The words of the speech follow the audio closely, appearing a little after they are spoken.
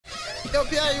Yo,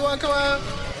 Pierre, you wanna come out?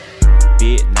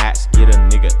 Big knots, get a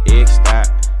nigga X-Dot.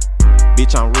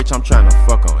 Bitch, I'm rich, I'm tryna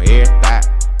fuck on every thought.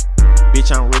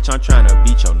 Bitch, I'm rich, I'm tryna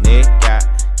beat your neck out.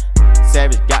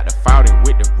 Savage got the 40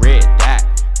 with the red dot.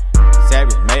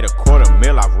 Savage made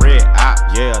 $250,000 off red out.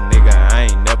 Yeah, nigga, I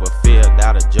ain't never filled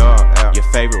out a job out. Your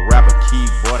favorite rapper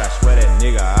keyboard, I swear that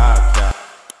nigga out.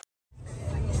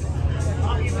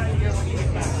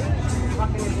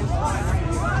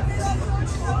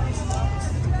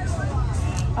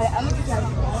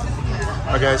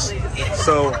 Alright guys,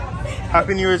 so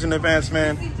Happy New Year's in advance,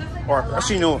 man. Or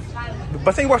actually, no, but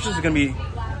I think watch this is gonna be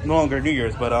no longer New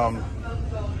Year's, but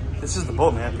this is the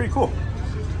boat, man. Pretty cool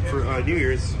for New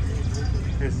Year's.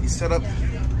 Here's the setup.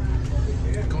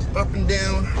 It goes up and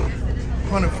down.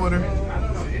 100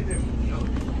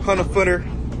 footer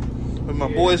with my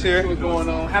boys here. What's going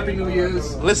on? Happy New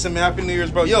Year's. Listen, man, Happy New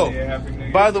Year's, bro. Yo, Yeah, Happy New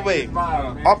Year's. by the way,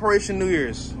 Operation New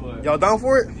Year's. Y'all down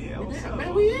for it? Yeah,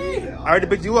 man, we in. I already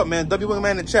picked you up, man. W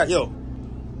Wingman in the chat. Yo,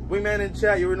 Wingman in the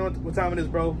chat. You already know what time it is,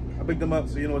 bro. I picked them up,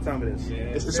 so you know what time it is. Yeah.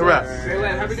 It's a wrap.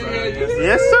 Happy New Year's.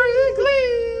 Yes, sir.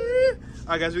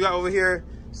 All right, guys, we got over here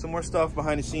some more stuff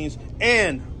behind the scenes,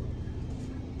 and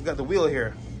we got the wheel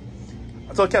here.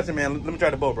 I told Captain, man, let me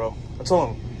drive the boat, bro. I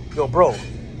told him, yo, bro,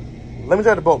 let me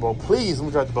drive the boat, bro. Please, let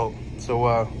me drive the boat. So,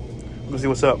 let me see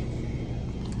what's up.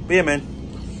 But yeah, man,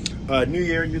 new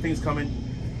year, new things coming.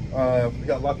 We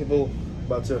got a lot of people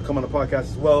about to come on the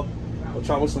podcast as well. We'll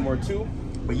try with some more too.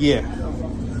 But yeah,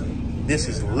 this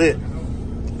is lit.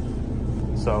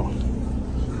 So,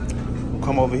 we'll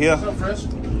come over here. What's up, Fresh?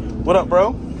 What up,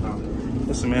 bro?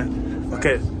 Listen, man.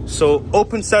 Okay, so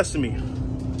open sesame.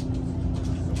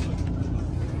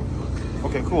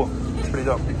 Okay, cool. That's pretty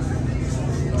dope.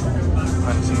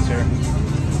 Behind the scenes here.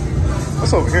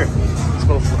 What's over here? Let's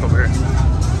go look over here.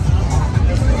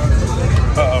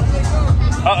 Uh-oh.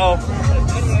 Uh-oh.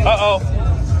 Uh-oh.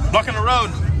 Blocking the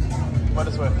road. Right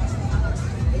this way.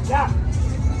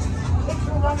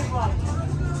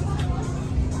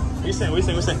 What you saying? What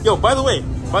you saying? Yo, by the way,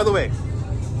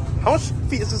 how much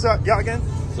feet is this yacht again?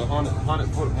 It's 100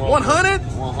 foot. 100?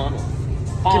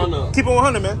 100. Keep it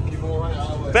 100, man. Keep it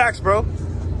 100. Facts, bro.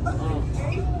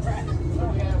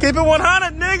 Keep it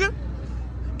 100, nigga.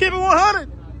 Keep it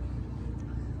 100.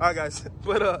 All right, guys.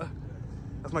 But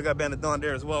that's my guy Bandit Don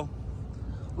there as well.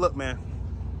 Look, man.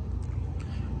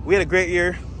 We had a great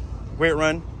year, great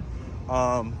run.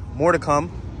 More to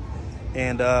come.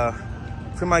 And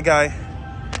for my guy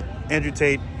Andrew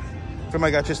Tate, for my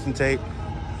guy Tristan Tate,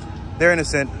 they're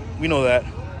innocent. We know that,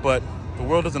 but the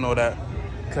world doesn't know that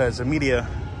because the media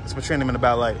is portraying them in a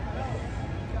bad light.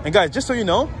 And guys, just so you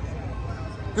know,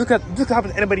 this could happen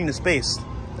to anybody in the space.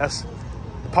 That's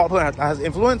the power player has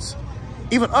influence,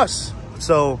 even us.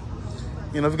 So,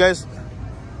 you know, if you guys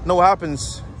know what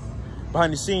happens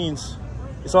behind the scenes,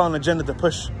 it's all an agenda to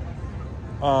push,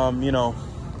 you know,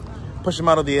 push them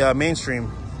out of the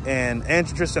mainstream. And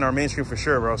Andrew Tristan are mainstream for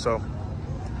sure, bro. So,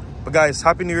 but guys,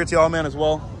 Happy New Year to y'all, man, as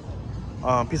well.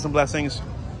 Peace and blessings.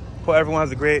 Hope everyone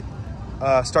has a great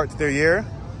start to their year.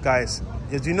 Guys,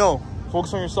 as you know,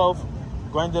 focus on yourself,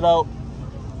 grind it out,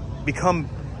 become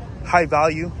high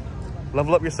value,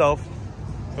 level up yourself,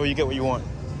 and you get what you want,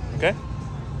 okay?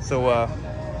 So,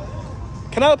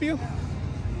 can I help you?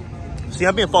 See,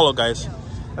 I'm being followed, guys.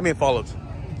 I'm being followed.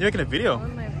 You're making a video. I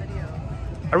ruined my video.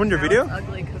 I ruined your video? It's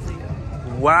ugly because of you.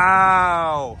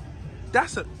 Wow.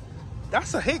 That's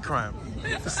a hate crime.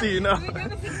 See, you know.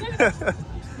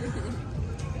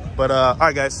 But all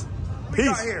right, guys.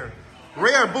 Peace. Here.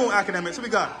 Rare Boom Akademiks. What we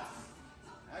got?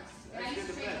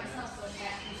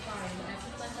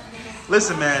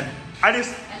 Listen, man. I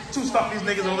just two-stop these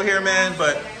niggas over here, man.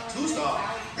 But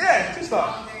two-stop. Yeah,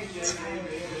 two-stop.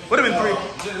 Would have been three.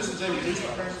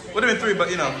 Would have been three, but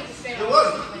you know. It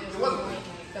wasn't.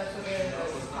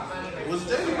 It was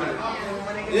Jamie.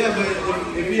 Yeah, but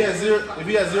if he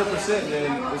has 0%,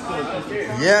 then it's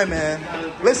still. Yeah, man.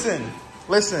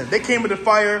 Listen. They came with the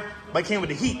fire, but I came with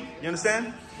the heat. You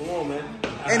understand? Come on, man.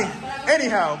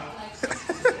 Anyhow.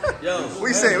 Yo. What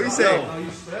you say?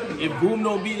 If Boom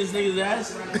don't beat this nigga's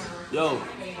ass, yo,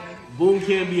 Boom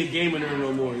can't be a gamer there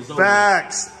no more. It's over.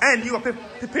 Facts. And you got to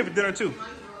pay for dinner too.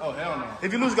 Oh, hell no.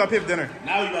 If you lose, you got to pay for dinner.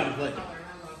 Now you gotta play. I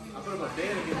put up a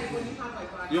band against me.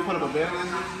 You don't put up a band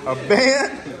against me? A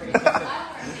band?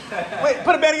 Wait,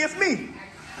 put a band against me.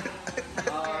 I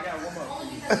got warm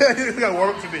up. You got to warm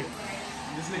up to me.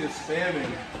 This nigga's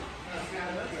spamming.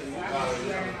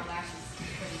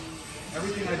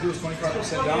 Everything I do is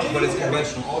 25% down, but it's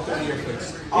conventional. All 30 year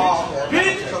fixed.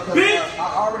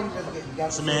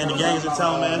 So, man, the gang is in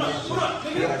town, man.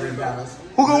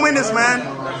 Who gonna win this, man?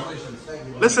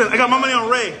 Listen, I got my money on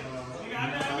Ray.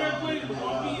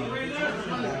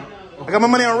 I got my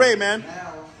money on Ray, man.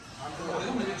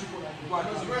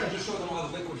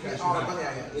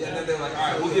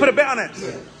 Put a bet on it.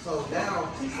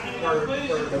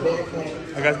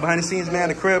 I got behind the scenes, man,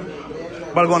 the crib.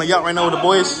 About to go on a yacht right now with the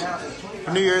boys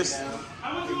for New Year's.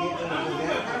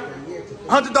 $100,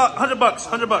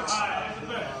 $100.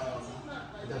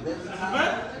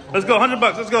 Let's go,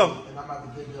 $100. Let's go.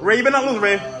 Ray, you better not lose,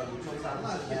 Ray.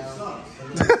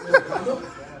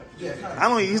 I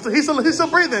don't. He's still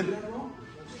breathing.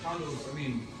 Condos, I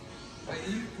mean,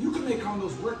 you can make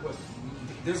condos work, but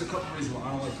there's a couple reasons why I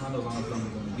don't like condos. I'm not going to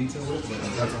go into detail with, but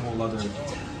that's a whole other.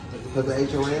 Because the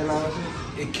HOA and all that.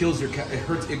 It kills your cash. It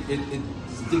hurts. It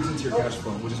digs into your cash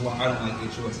flow, which is why I don't like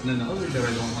HOS. And then the other thing that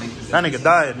I don't like is that nigga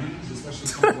died. Especially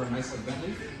somewhere nice like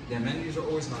Bentley, the amenities are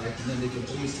always high, and then they can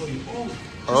always tell you,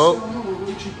 oh,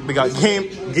 we got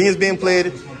games being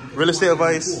played, real estate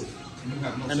advice,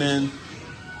 and then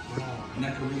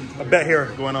a bet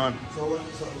here going on.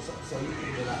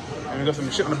 And we got some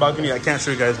shit on the balcony. I can't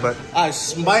show you guys, but I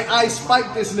spiked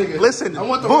this nigga. listen, I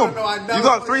want the boom. to know I You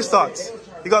got 3 stocks.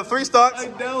 You got 3 stocks.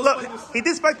 Look, he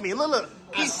did spike me. Look.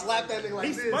 I slapped that nigga like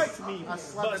He this. spiked me, I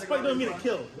slapped but that spike nigga don't like mean to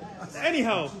kill.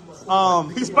 Anyhow,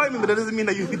 he spiked me, but that doesn't mean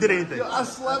that you did anything. I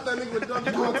slapped that nigga with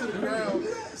Donkey Kong to the ground.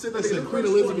 Said that nigga Queen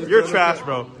Elizabeth. You're trash,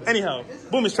 bro. Anyhow,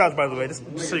 Boom is trash, by the way. Just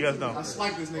so you guys know. I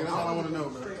spiked this nigga. That's all I want to know,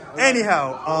 man.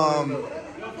 Anyhow,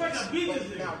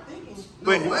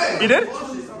 wait, you did?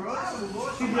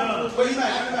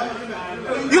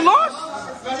 You lost?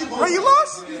 Bro, you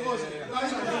lost?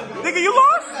 Nigga, you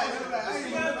lost?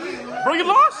 Bro, you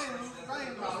lost?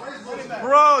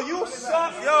 Bro, you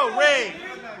suck. Yo, Ray,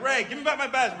 give me back my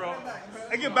badge, bro.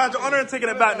 I give badge of honor and taking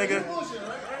it back, nigga.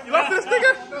 You lost to this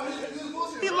nigga?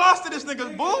 He lost to this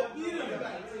nigga, boo.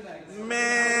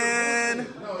 Man.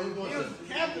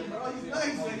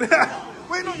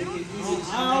 Wait, no, you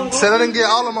Said I didn't get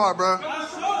Olimar, bro.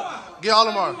 Get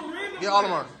Olimar.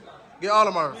 Get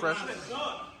Olimar, fresh.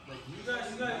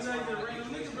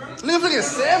 Nigga freaking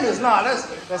Samuels. Nah,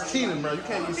 that's Keenan, bro. You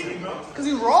can't use him. Cause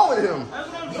he's wrong with him.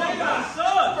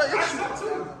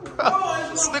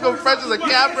 This nigga fresh is a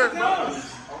capper.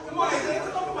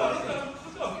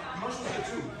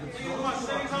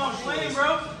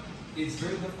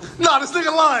 Nah, this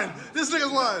nigga lying. This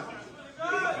nigga's lying.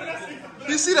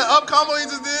 You see the up combo he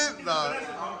just did? Nah.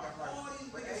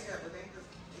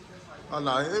 Oh,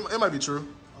 no, it might be true.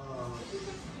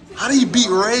 How do you beat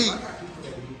Ray?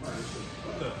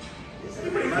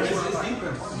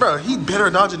 Bro, he better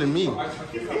dodging than me. If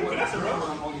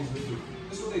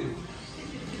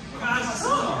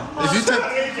you take...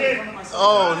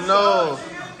 Oh, no.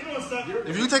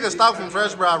 If you take a stop from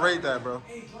Fresh, bro, I rate that, bro.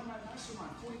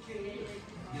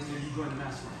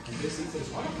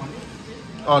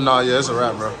 Oh, no, yeah, it's a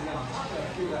wrap, bro.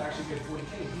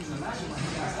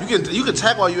 You can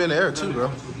tag while you're in the air, too,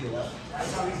 bro.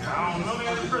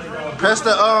 Press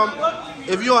the,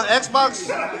 if you on Xbox,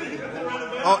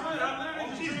 on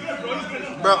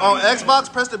Xbox,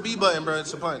 press the B button, bro,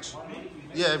 it's a punch.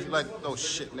 Yeah, if you like, oh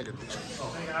shit, nigga.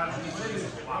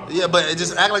 Yeah, but it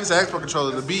just act like it's an Xbox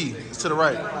controller, the B is to the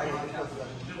right.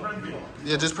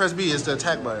 Yeah, just press B, it's the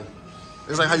attack button.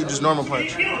 It's like how you just normal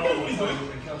punch. He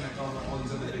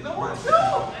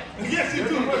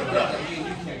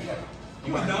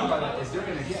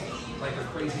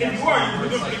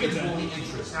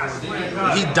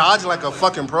dodged like a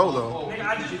fucking pro though.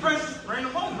 I just pressed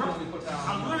random home, bro.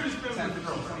 I'm literally spending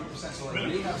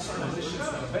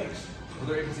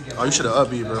 50%. Oh, you should have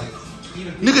up B, bro.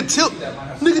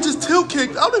 Nigga just tilt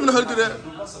kicked. I don't even know how to do that.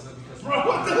 Bro,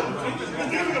 what the? This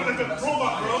nigga like a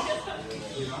robot, bro.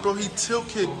 Bro, he tilt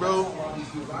kicked, bro.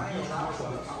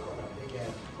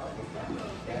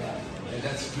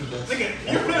 Nigga,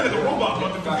 you're playing like a robot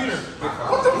on the computer.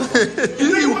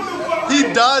 He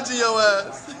dodging your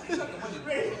ass.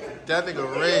 That nigga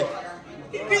Ray.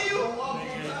 He beat you?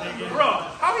 Bro,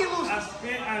 how he lose? I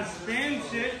spam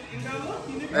shit and got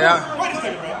lucky, nigga. Yeah. Fight this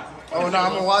nigga, bro. Oh, no,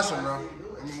 I'm gonna watch him, bro.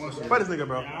 Fight this nigga,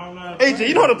 bro. AJ,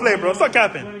 you know how to play, bro. Stop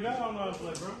capping.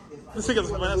 This nigga's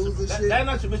That's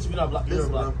not your bitch if you're not block.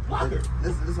 Listen, bro. Blocker.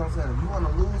 This is what I'm saying. If you want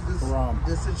to lose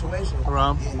this situation,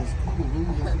 Haram. then it's cool to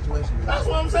lose your situation. That's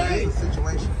what I'm saying. It's a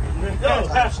situation. Yo,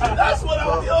 that's what I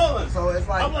was on. So it's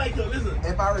like, I'm like, yo, listen.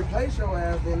 if I replace your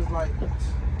ass, then it's like,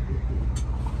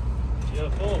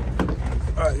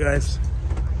 Alright, guys.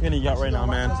 We're in a yacht right now,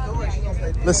 man.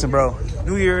 Listen, bro.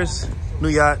 New Year's, new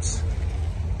yachts,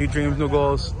 new dreams, new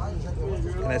goals.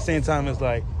 And at the same time, it's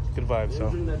like good vibes, so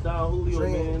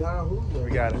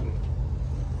we got it.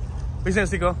 What you saying,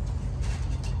 Stico?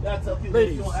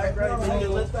 Ladies,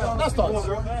 let's talk.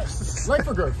 Life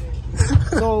for girth.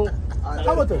 So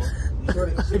How about this?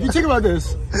 If you think about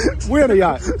this, we're on a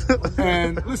yacht.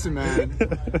 And listen, man.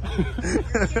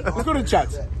 Let's go to the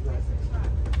chats.